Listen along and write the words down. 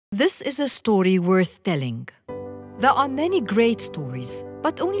This is a story worth telling. There are many great stories,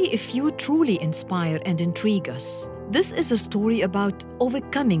 but only a few truly inspire and intrigue us. This is a story about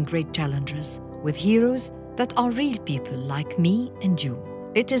overcoming great challenges with heroes that are real people like me and you.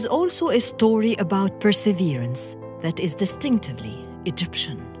 It is also a story about perseverance that is distinctively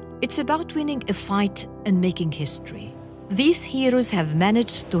Egyptian. It's about winning a fight and making history. These heroes have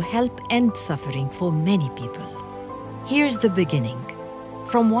managed to help end suffering for many people. Here's the beginning.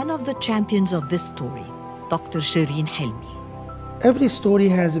 From one of the champions of this story, Dr. Shireen Helmi. Every story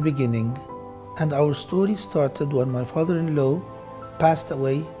has a beginning, and our story started when my father-in-law passed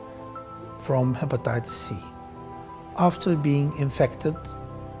away from hepatitis C after being infected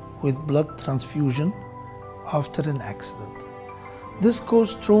with blood transfusion after an accident. This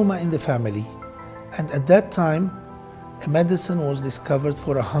caused trauma in the family, and at that time, a medicine was discovered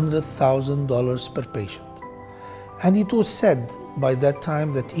for $100,000 per patient. And it was said by that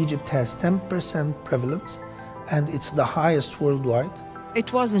time that Egypt has 10% prevalence and it's the highest worldwide.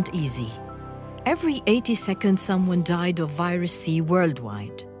 It wasn't easy. Every 80 seconds someone died of virus C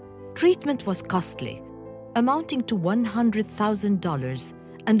worldwide. Treatment was costly, amounting to $100,000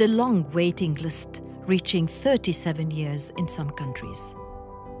 and a long waiting list reaching 37 years in some countries.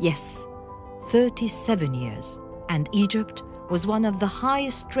 Yes, 37 years, and Egypt was one of the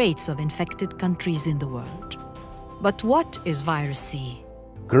highest rates of infected countries in the world. But what is virus C?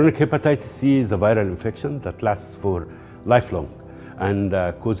 Chronic hepatitis C is a viral infection that lasts for lifelong and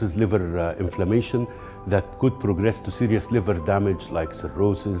causes liver inflammation that could progress to serious liver damage like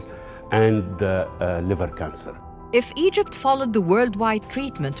cirrhosis and liver cancer. If Egypt followed the worldwide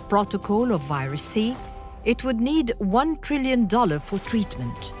treatment protocol of virus C, it would need $1 trillion for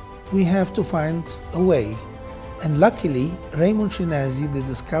treatment. We have to find a way. And luckily, Raymond Shinazi, the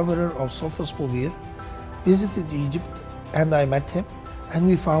discoverer of sofosbuvir, visited Egypt, and I met him, and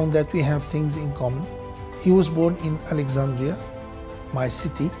we found that we have things in common. He was born in Alexandria, my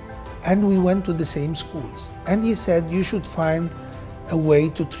city, and we went to the same schools. And he said, you should find a way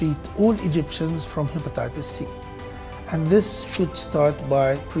to treat all Egyptians from hepatitis C. And this should start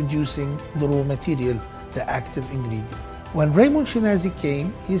by producing the raw material, the active ingredient. When Raymond Shinazi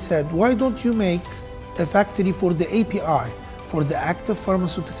came, he said, why don't you make a factory for the API, for the active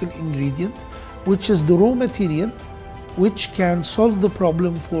pharmaceutical ingredient, which is the raw material which can solve the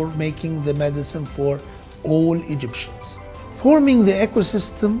problem for making the medicine for all Egyptians. Forming the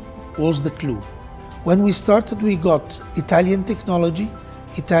ecosystem was the clue. When we started, we got Italian technology,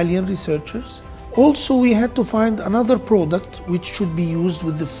 Italian researchers. Also, we had to find another product which should be used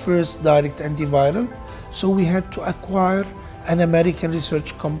with the first direct antiviral. So we had to acquire an American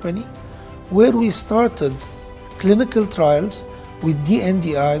research company where we started clinical trials with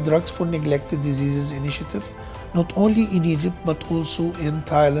DNDi, Drugs for Neglected Diseases Initiative, not only in Egypt but also in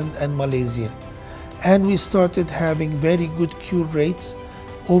Thailand and Malaysia. And we started having very good cure rates,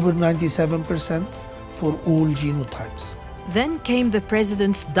 over 97% for all genotypes. Then came the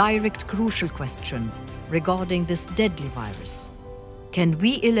president's direct crucial question regarding this deadly virus. Can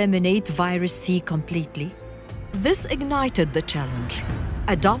we eliminate virus C completely? This ignited the challenge.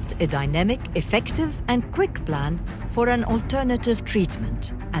 Adopt a dynamic, effective, and quick plan for an alternative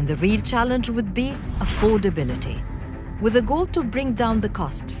treatment. And the real challenge would be affordability, with a goal to bring down the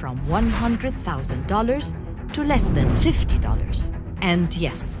cost from $100,000 to less than $50. And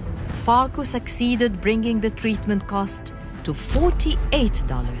yes, Pharco succeeded bringing the treatment cost to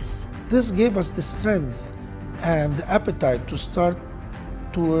 $48. This gave us the strength and the appetite to start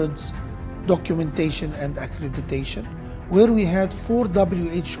towards documentation and accreditation, where we had 4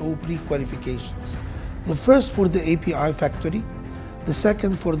 WHO pre-qualifications. The first for the API factory, the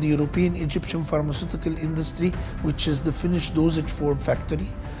second for the European Egyptian pharmaceutical industry, which is the finished dosage form factory,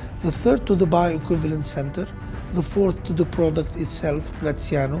 the third to the bioequivalence center, the fourth to the product itself,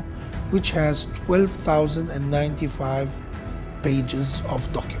 Graziano, which has 12,095 pages of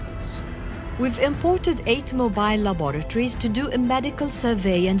documents. We've imported 8 mobile laboratories to do a medical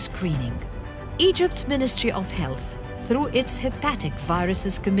survey and screening. Egypt Ministry of Health, through its Hepatic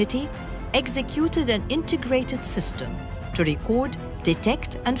Viruses Committee, executed an integrated system to record,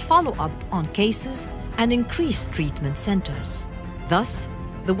 detect, and follow up on cases and increase treatment centers. Thus,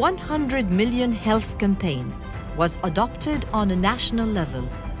 the 100 million health campaign was adopted on a national level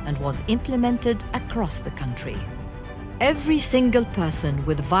and was implemented across the country. Every single person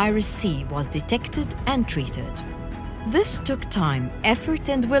with virus C was detected and treated. This took time, effort,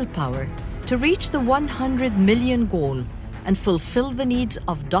 and willpower to reach the 100 million goal and fulfill the needs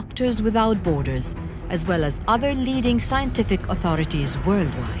of Doctors Without Borders, as well as other leading scientific authorities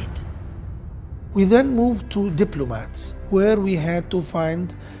worldwide. We then moved to diplomats, where we had to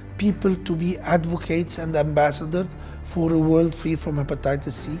find people to be advocates and ambassadors for a world free from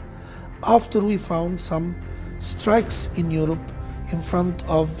hepatitis C, after we found some strikes in Europe in front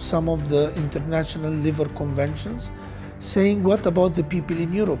of some of the international liver conventions, saying, what about the people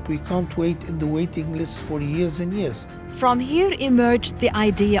in Europe? We can't wait in the waiting list for years and years. From here emerged the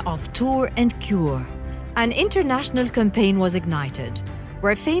idea of Tour and Cure. An international campaign was ignited,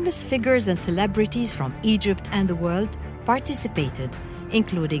 where famous figures and celebrities from Egypt and the world participated,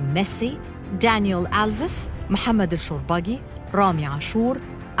 including Messi, Daniel Alves, Mohamed El-Shorbagy, Rami Ashour,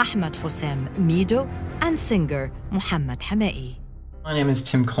 Ahmed Hossein Mido, and singer Mohamed Hamai. My name is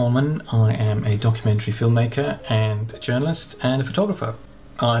Tim Coleman. I am a documentary filmmaker and a journalist and a photographer.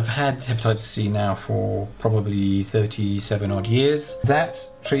 I've had hepatitis C now for probably 37 odd years. That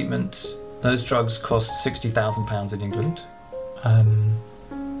treatment, those drugs cost £60,000 in England.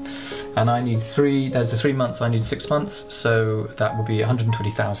 And I need there's the 3 months, I need 6 months, so that would be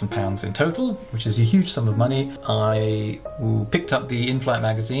 £120,000 in total, which is a huge sum of money. I picked up the in-flight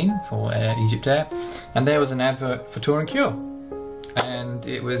magazine for Egypt Air, and there was an advert for Tour and Cure. And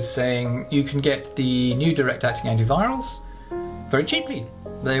it was saying you can get the new direct-acting antivirals very cheaply.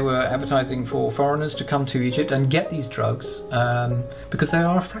 They were advertising for foreigners to come to Egypt and get these drugs because they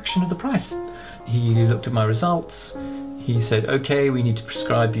are a fraction of the price. He looked at my results. He said, okay, we need to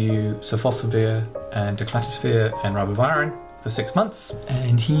prescribe you sofosbuvir and declatosphere and ribavirin for 6 months.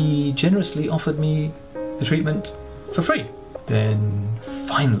 And he generously offered me the treatment for free. Then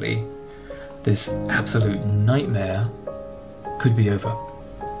finally, this absolute nightmare could be over.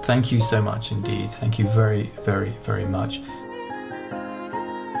 Thank you so much indeed. Thank you very, very, very much.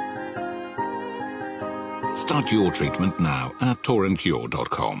 Start your treatment now at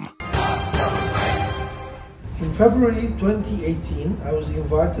torandcure.com. In February 2018, I was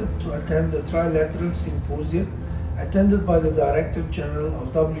invited to attend the Trilateral Symposium attended by the Director General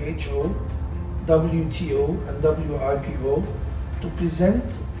of WHO, WTO and WIPO to present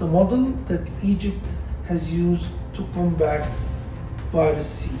the model that Egypt has used to combat virus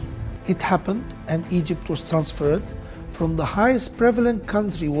C. It happened and Egypt was transferred from the highest prevalent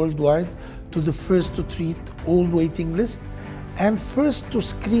country worldwide to the first to treat all waiting list and first to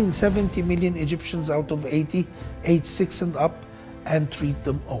screen 70 million Egyptians out of 80, age 6 and up, and treat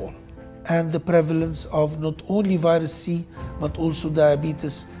them all. And the prevalence of not only virus C, but also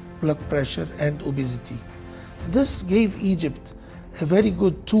diabetes, blood pressure, and obesity. This gave Egypt a very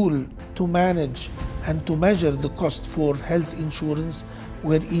good tool to manage and to measure the cost for health insurance,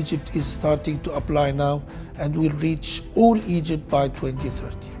 where Egypt is starting to apply now and will reach all Egypt by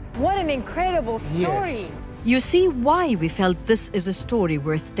 2030. What an incredible story! Yes. You see why we felt this is a story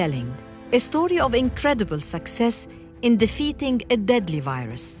worth telling. A story of incredible success in defeating a deadly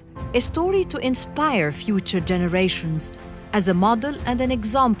virus. A story to inspire future generations as a model and an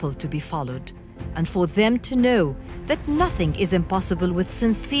example to be followed, and for them to know that nothing is impossible with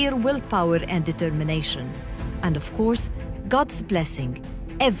sincere willpower and determination. And of course, God's blessing,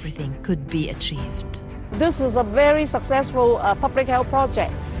 everything could be achieved. This is a very successful public health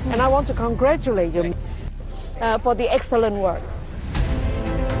project, and I want to congratulate you for the excellent work.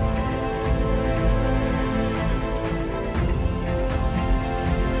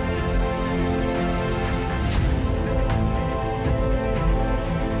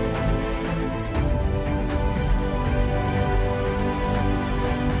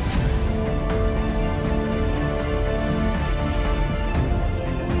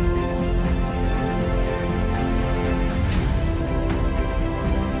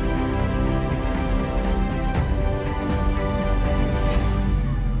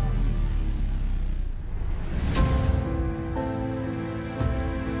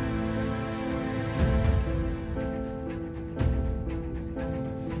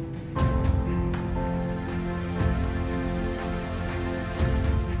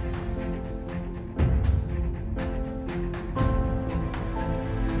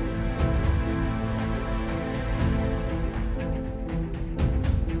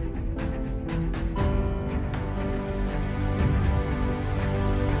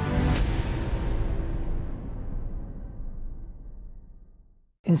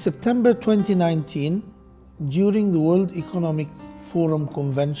 In September 2019, during the World Economic Forum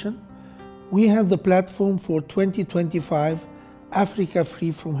Convention, we have the platform for 2025 Africa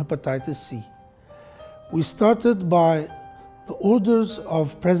Free from Hepatitis C. We started by the orders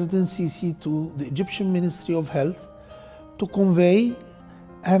of President Sisi to the Egyptian Ministry of Health to convey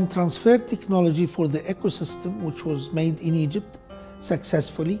and transfer technology for the ecosystem, which was made in Egypt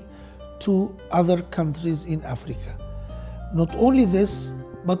successfully, to other countries in Africa. Not only this,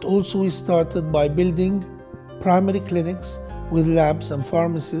 but also we started by building primary clinics with labs and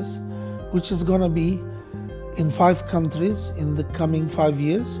pharmacies, which is going to be in 5 countries in the coming 5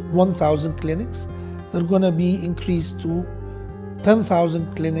 years, 1,000 clinics. They're going to be increased to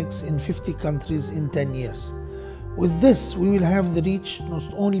 10,000 clinics in 50 countries in 10 years. With this, we will have the reach not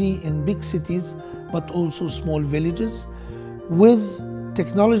only in big cities, but also small villages, with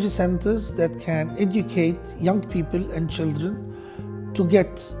technology centers that can educate young people and children to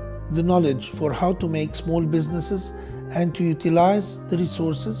get the knowledge for how to make small businesses and to utilize the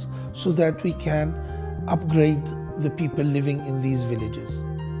resources so that we can upgrade the people living in these villages.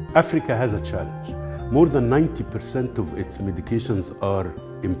 Africa has a challenge. More than 90% of its medications are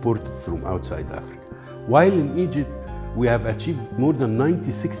imported from outside Africa. While in Egypt, we have achieved more than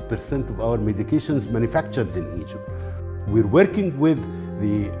 96% of our medications manufactured in Egypt. We're working with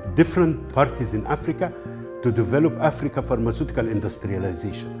the different parties in Africa to develop Africa pharmaceutical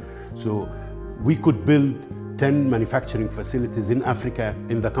industrialization. So we could build 10 manufacturing facilities in Africa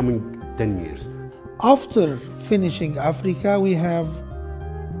in the coming 10 years. After finishing Africa, we have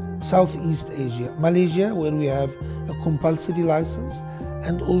Southeast Asia, Malaysia, where we have a compulsory license,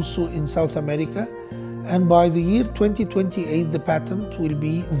 and also in South America. And by the year 2028, the patent will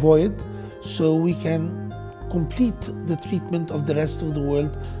be void, so we can complete the treatment of the rest of the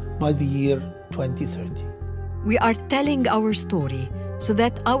world by the year 2030. We are telling our story so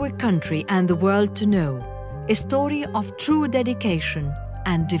that our country and the world to know a story of true dedication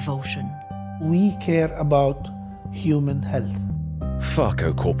and devotion. We care about human health.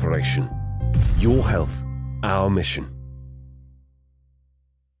 Pharco Corporation. Your health, our mission.